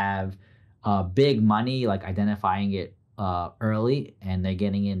we have big money like identifying it early, and they're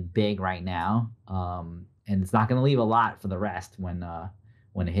getting in big right now. And it's not going to leave a lot for the rest when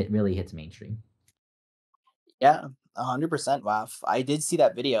it really hits mainstream. Yeah, 100%. Wow. I did see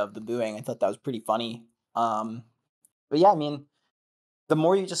that video of the booing. I thought that was pretty funny. Um, But yeah, I mean, the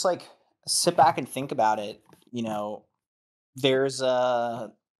more you just like sit back and think about it, you know, there's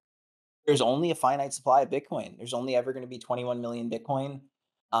a there's only a finite supply of Bitcoin. There's only ever going to be 21 million Bitcoin.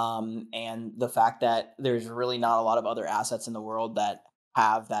 And the fact that there's really not a lot of other assets in the world that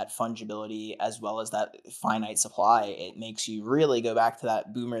have that fungibility as well as that finite supply, it makes you really go back to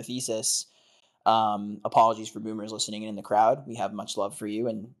that boomer thesis. Apologies for boomers listening in the crowd. We have much love for you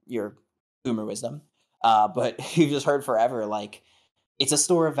and your boomer wisdom. But you've just heard forever, like, it's a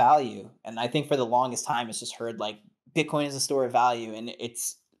store of value, and I think for the longest time, it's just heard, like, Bitcoin is a store of value, and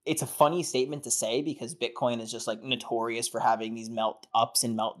it's a funny statement to say because Bitcoin is just, like, notorious for having these melt ups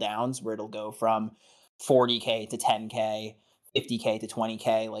and meltdowns where it'll go from 40K to 10K, 50K to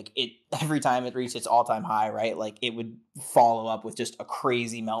 20K, like, it every time it reached its all-time high, right, like, it would follow up with just a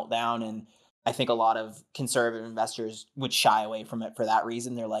crazy meltdown, and I think a lot of conservative investors would shy away from it for that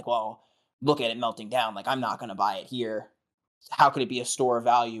reason. They're like, "Well, look at it melting down, like, I'm not gonna buy it here." How could it be a store of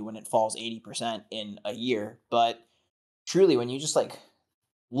value when it falls 80% in a year? But truly, when you just like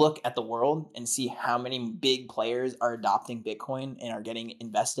look at the world and see how many big players are adopting Bitcoin and are getting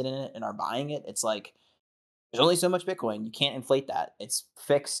invested in it and are buying it, it's like there's only so much Bitcoin. You can't inflate that. It's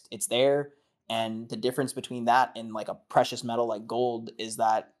fixed, it's there. And the difference between that and like a precious metal like gold is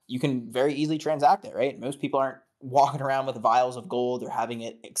that you can very easily transact it, right? Most people aren't walking around with vials of gold or having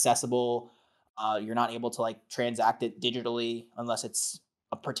it accessible. You're not able to like transact it digitally unless it's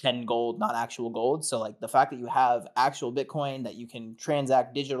a pretend gold, not actual gold. So, like the fact that you have actual Bitcoin that you can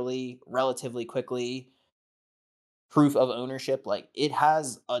transact digitally relatively quickly, proof of ownership, like it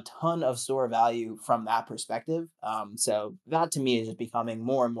has a ton of store value from that perspective. So that to me is just becoming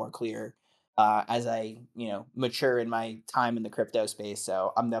more and more clear as I, mature in my time in the crypto space.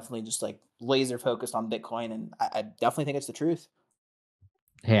 So I'm definitely just like laser focused on Bitcoin, and I definitely think it's the truth.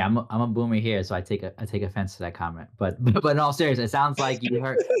 Hey, I'm a boomer here, so I take offense to that comment. But but in all seriousness, it sounds like you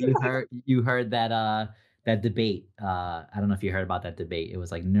heard that that debate. I don't know if you heard about that debate. It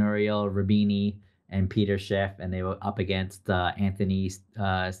was like Nouriel Rubini and Peter Schiff, and they were up against Anthony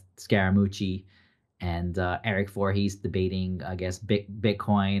Scaramucci and Eric Voorhees debating, I guess,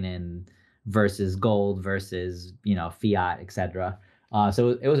 Bitcoin and versus gold versus fiat, etc.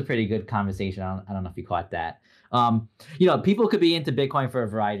 So it was a pretty good conversation. I don't know if you caught that. People could be into Bitcoin for a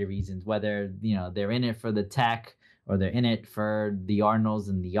variety of reasons, whether they're in it for the tech or they're in it for the ordinals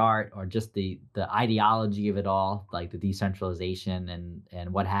and the art or just the ideology of it all, like the decentralization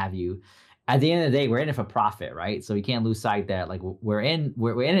and what have you. At the end of the day, we're in it for profit, right? So we can't lose sight that like we're in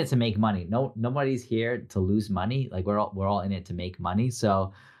it to make money. Nobody's here to lose money. Like we're all in it to make money.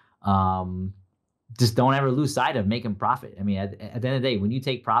 So um just don't ever lose sight of making profit. I mean, at the end of the day, when you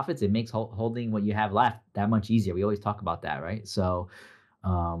take profits, it makes holding what you have left that much easier. We always talk about that, right? So,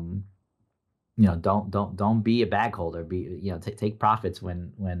 um, don't be a bag holder. Be take profits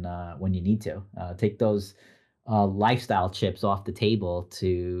when you need to. Take those lifestyle chips off the table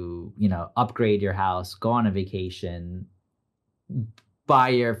to upgrade your house, go on a vacation, buy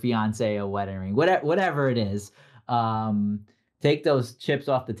your fiance a wedding ring, whatever it is. Um, Take those chips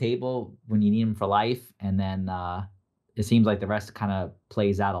off the table when you need them for life, and then it seems like the rest kind of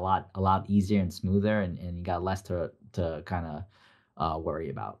plays out a lot easier and smoother, and you got less to kind of worry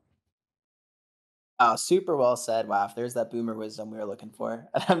about. Super well said. Wow, if there's that boomer wisdom we were looking for.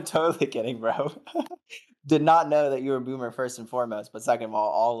 And I'm totally kidding, bro. Did not know that you were a boomer first and foremost, but second of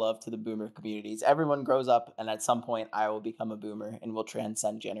all love to the boomer communities. Everyone grows up, and at some point, I will become a boomer and will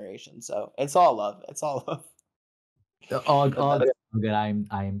transcend generations. So it's all love. It's all love. But All that's good, all good.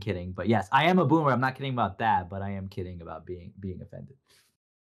 I am kidding, but yes, I am a boomer. I'm not kidding about that, but I am kidding about being offended.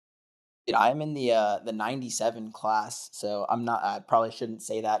 I'm in the 97 class, so I'm not I probably shouldn't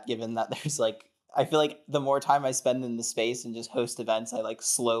say that given that there's like I feel like the more time I spend in the space and just host events, I like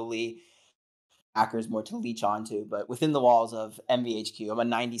slowly hackers more to leech onto. But within the walls of MVHQ, I'm a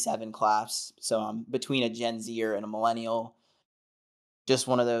 97 class, so I'm between a Gen Zer and a millennial. Just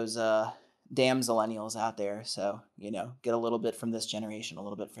one of those damn millennials out there. So, get a little bit from this generation, a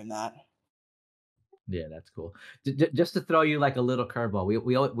little bit from that. Yeah, that's cool. Just to throw you like a little curveball,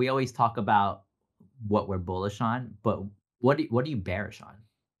 we always talk about what we're bullish on, but what are you bearish on?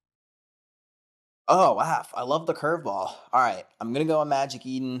 Oh wow. I love the curveball. All right. I'm gonna go on Magic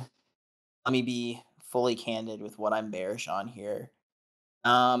Eden. Let me be fully candid with what I'm bearish on here.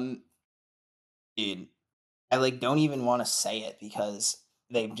 Um, dude, I like don't even want to say it because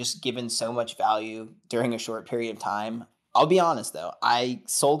they've just given so much value during a short period of time. I'll be honest though, I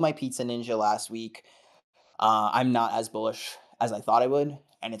sold my Pizza Ninja last week. I'm not as bullish as I thought I would,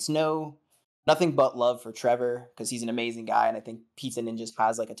 and it's nothing but love for Trevor because he's an amazing guy, and I think Pizza Ninjas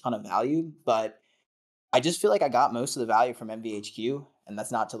has like a ton of value. But I just feel like I got most of the value from MVHQ, and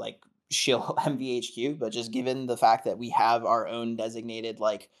that's not to like shill MVHQ, but just given the fact that we have our own designated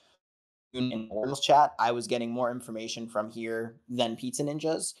like in Oracle's chat, I was getting more information from here than Pizza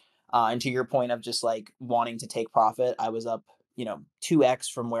Ninjas. And to your point of just like wanting to take profit, I was up, 2x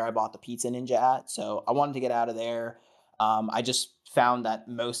from where I bought the Pizza Ninja at. So I wanted to get out of there. I just found that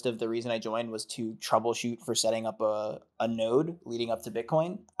most of the reason I joined was to troubleshoot for setting up a node leading up to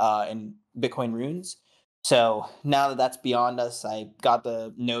Bitcoin and Bitcoin runes. So now that that's beyond us, I got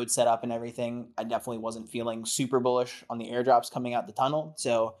the node set up and everything. I definitely wasn't feeling super bullish on the airdrops coming out the tunnel.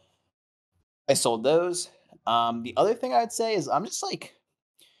 So I sold those. The other thing I'd say is I'm just like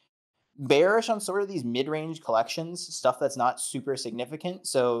bearish on sort of these mid-range collections, stuff that's not super significant.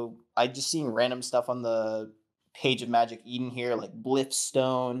 So I just seeing random stuff on the page of Magic Eden here, like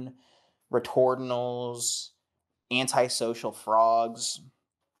Blipstone, Retordinals, Antisocial Frogs.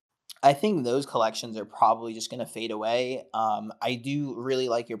 I think those collections are probably just going to fade away. I do really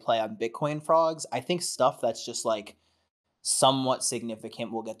like your play on Bitcoin frogs. I think stuff that's just like somewhat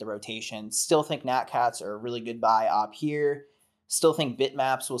significant will get the rotation. Still think Nat Cats are a really good buy op here. Still think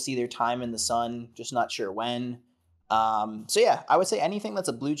Bitmaps will see their time in the sun, just not sure when. So yeah, I would say anything that's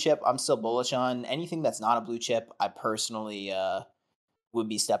a blue chip, I'm still bullish on. Anything that's not a blue chip, I personally would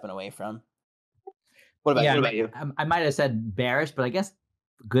be stepping away from. What about Yeah, you? I might have said bearish, but I guess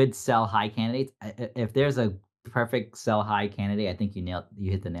good sell high candidates. If there's a perfect sell high candidate, I think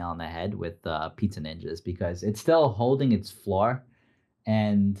you hit the nail on the head with Pizza Ninjas because it's still holding its floor,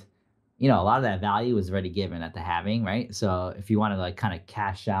 and a lot of that value is already given at the halving, right? So if you want to like kind of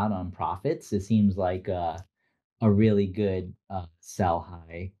cash out on profits, it seems like a really good sell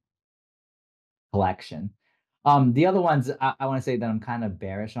high collection. The other ones I want to say that I'm kind of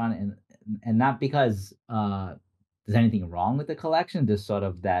bearish on, and not because there's anything wrong with the collection, just sort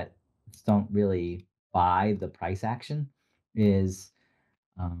of that just don't really buy the price action. Is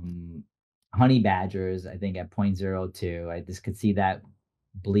um, honey badgers? I think at 0.02, I just could see that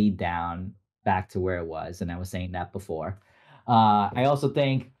bleed down back to where it was, and I was saying that before. I also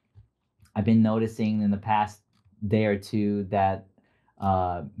think I've been noticing in the past day or two that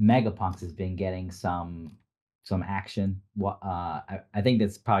Megapunks has been getting some action. I think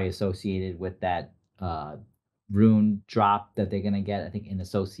that's probably associated with that rune drop that they're gonna get. I think in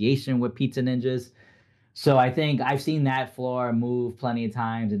association with Pizza Ninjas. So I think I've seen that floor move plenty of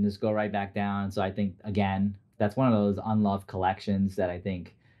times and just go right back down. So I think again, that's one of those unloved collections that I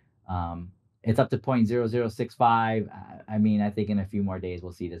think um, it's up to 0.0065. I mean, I think in a few more days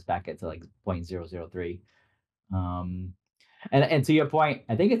we'll see this back at to like 0.003. Um, and to your point,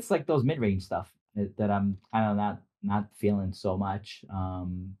 I think it's like those mid range stuff that I'm kind of not feeling so much.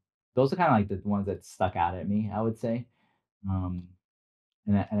 Those are kind of like the ones that stuck out at me, I would say. Um,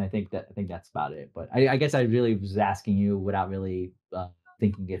 and I think that's about it. But I guess I really was asking you without really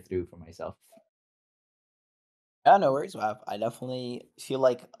thinking it through for myself. Yeah, no worries, Wap. I definitely feel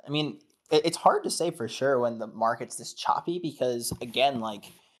like, I mean, it's hard to say for sure when the market's this choppy because, again, like,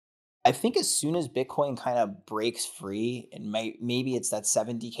 I think as soon as Bitcoin kind of breaks free, and maybe it's that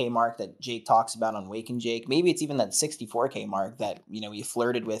 70K mark that Jake talks about on Wake and Jake, maybe it's even that 64K mark that you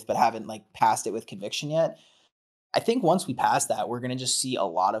flirted with but haven't like passed it with conviction yet. I think once we pass that, we're gonna just see a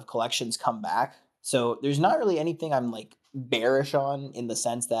lot of collections come back. So there's not really anything I'm like bearish on in the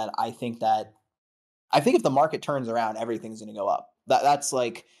sense that I think if the market turns around, everything's gonna go up. That's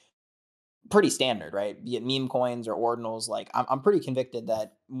like pretty standard, right? Be it meme coins or ordinals. Like I'm pretty convicted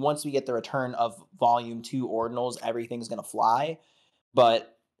that once we get the return of volume to ordinals, everything's gonna fly.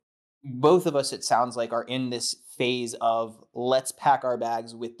 But both of us, it sounds like, are in this phase of let's pack our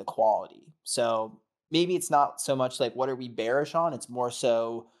bags with the quality. So maybe it's not so much like what are we bearish on? It's more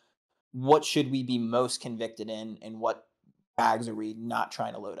so what should we be most convicted in and what bags are we not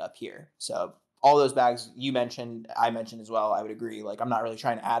trying to load up here? So all those bags you mentioned, I mentioned as well, I would agree. Like I'm not really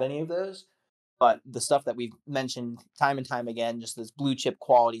trying to add any of those. But the stuff that we've mentioned time and time again, just this blue chip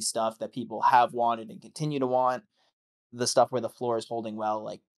quality stuff that people have wanted and continue to want, the stuff where the floor is holding well,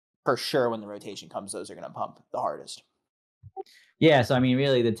 like for sure when the rotation comes, those are going to pump the hardest. Yeah, so I mean,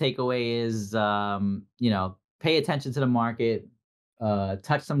 really, the takeaway is, pay attention to the market,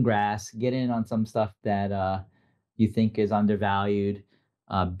 touch some grass, get in on some stuff that you think is undervalued.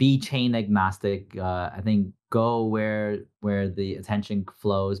 Be chain agnostic. I think go where the attention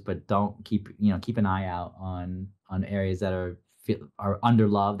flows, but don't keep an eye out on areas that are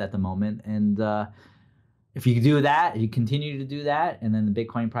underloved at the moment. And if you do that, you continue to do that, and then the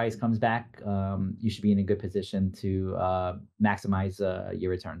Bitcoin price comes back, you should be in a good position to maximize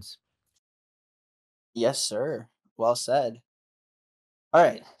your returns. Yes, sir. Well said. All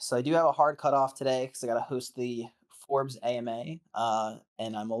right, so I do have a hard cutoff today because I got to host the Forbes AMA,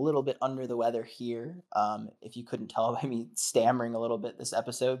 and I'm a little bit under the weather here. If you couldn't tell by me stammering a little bit this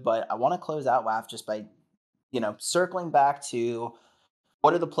episode, but I want to close out WAF just by circling back to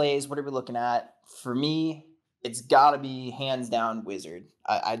what are the plays, what are we looking at? For me, it's got to be hands down Wizard.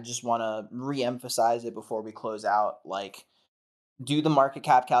 I just want to re-emphasize it before we close out. Like, do the market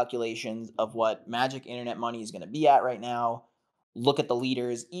cap calculations of what Magic Internet Money is going to be at right now. Look at the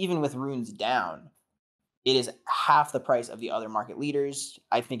leaders, even with runes down. It is half the price of the other market leaders.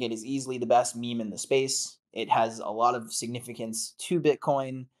 I think it is easily the best meme in the space. It has a lot of significance to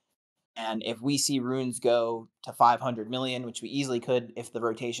Bitcoin. And if we see runes go to 500 million, which we easily could if the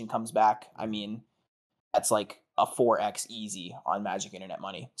rotation comes back, I mean, that's like a 4x easy on Magic Internet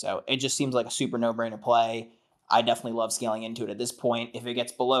Money. So it just seems like a super no brainer play. I definitely love scaling into it at this point. If it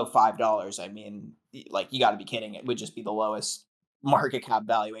gets below $5, I mean, like, you got to be kidding. It would just be the lowest market cap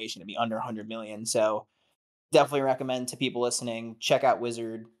valuation to be under 100 million. So definitely recommend to people listening, check out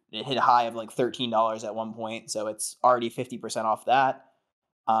Wizard. It hit a high of like $13 at one point. So it's already 50% off that.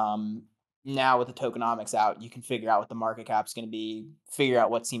 Um, Now with the tokenomics out, you can figure out what the market cap's going to be, figure out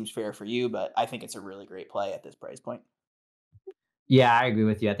what seems fair for you. But I think it's a really great play at this price point. Yeah, I agree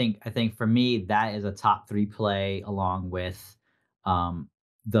with you. I think for me that is a top 3 play along with um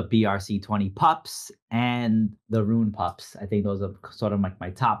the BRC20 pups and the rune pups. I think those are sort of like my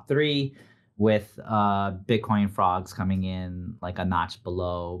top 3 with Bitcoin frogs coming in like a notch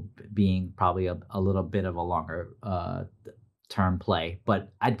below being probably a little bit of a longer term play,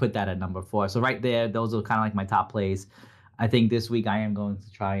 but I'd put that at number 4. So right there, those are kind of like my top plays. I think this week I am going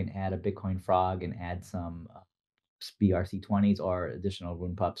to try and add a Bitcoin frog and add some BRC20s or additional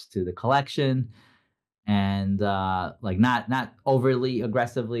rune pups to the collection, and like not overly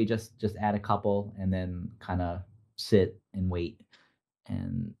aggressively, just add a couple and then kind of sit and wait,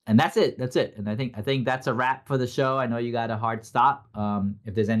 and that's it. And I think that's a wrap for the show. I know you got a hard stop.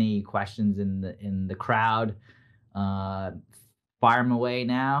 If there's any questions in the crowd, uh fire them away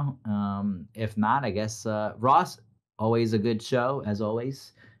now. If not, I guess Ross, always a good show as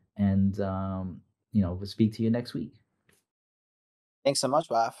always, and we'll speak to you next week. Thanks so much,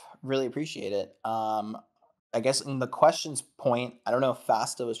 Waf. Really appreciate it. I guess in the questions point, I don't know if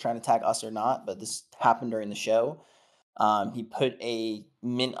Fasta was trying to tag us or not, but this happened during the show. He put a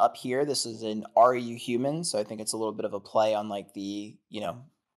mint up here. This is an Are You Human? So I think it's a little bit of a play on like the,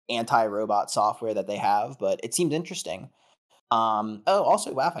 anti-robot software that they have, but it seemed interesting. Oh,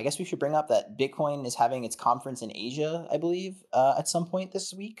 also, WAF, I guess we should bring up that Bitcoin is having its conference in Asia, I believe, at some point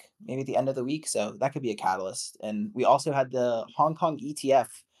this week, maybe at the end of the week. So that could be a catalyst. And we also had the Hong Kong ETF,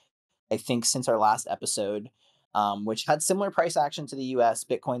 I think, since our last episode, which had similar price action to the US.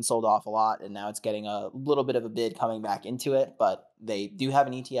 Bitcoin sold off a lot, and now it's getting a little bit of a bid coming back into it. But they do have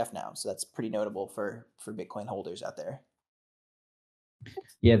an ETF now, so that's pretty notable for Bitcoin holders out there.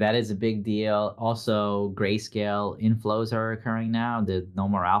 Yeah, that is a big deal. Also, grayscale inflows are occurring now. The no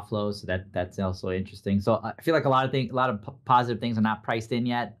more outflows, so that's also interesting. So I feel like a lot of positive things are not priced in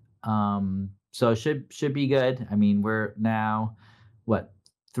yet. So it should be good. I mean, we're now what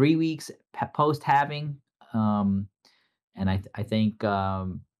 3 weeks post halving, and I think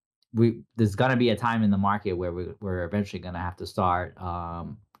we there's gonna be a time in the market where we're eventually gonna have to start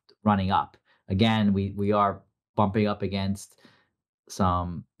running up again. We are bumping up against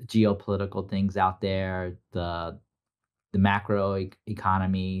some geopolitical things out there, the macro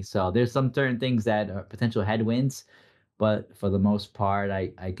economy. So there's some certain things that are potential headwinds, but for the most part,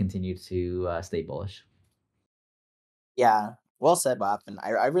 I continue to stay bullish. Yeah, well said, Bob. And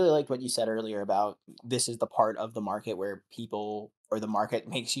I really liked what you said earlier about this is the part of the market where people or the market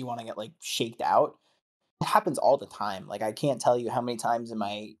makes you want to get like shaked out. It happens all the time. Like, I can't tell you how many times in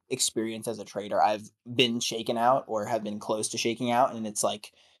my experience as a trader I've been shaken out or have been close to shaking out. And it's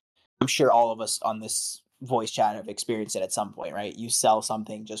like, I'm sure all of us on this voice chat have experienced it at some point, right? You sell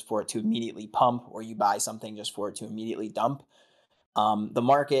something just for it to immediately pump, or you buy something just for it to immediately dump. The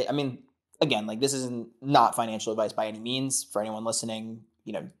market, I mean, again, like, this isn't not financial advice by any means for anyone listening.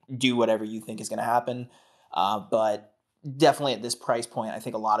 Do whatever you think is going to happen. But definitely at this price point, I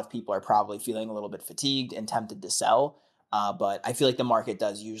think a lot of people are probably feeling a little bit fatigued and tempted to sell. But I feel like the market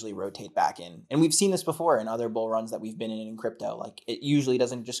does usually rotate back in. And we've seen this before in other bull runs that we've been in crypto. Like, it usually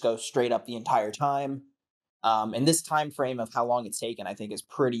doesn't just go straight up the entire time. And this time frame of how long it's taken, I think, is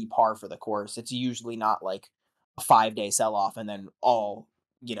pretty par for the course. It's usually not like a 5 day sell off and then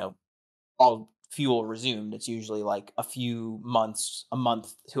you know, all fuel resumed. It's usually like a few months, a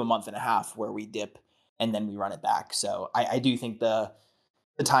month to a month and a half where we dip and then we run it back. So I do think the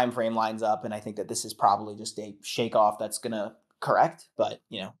time frame lines up, and I think that this is probably just a shake off that's gonna correct, but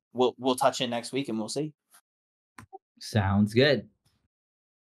we'll touch in next week and we'll see. Sounds good.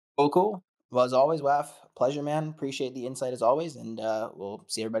 Cool, cool. Well, as always, Waf, pleasure, man. Appreciate the insight as always, and we'll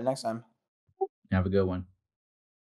see everybody next time. Have a good one.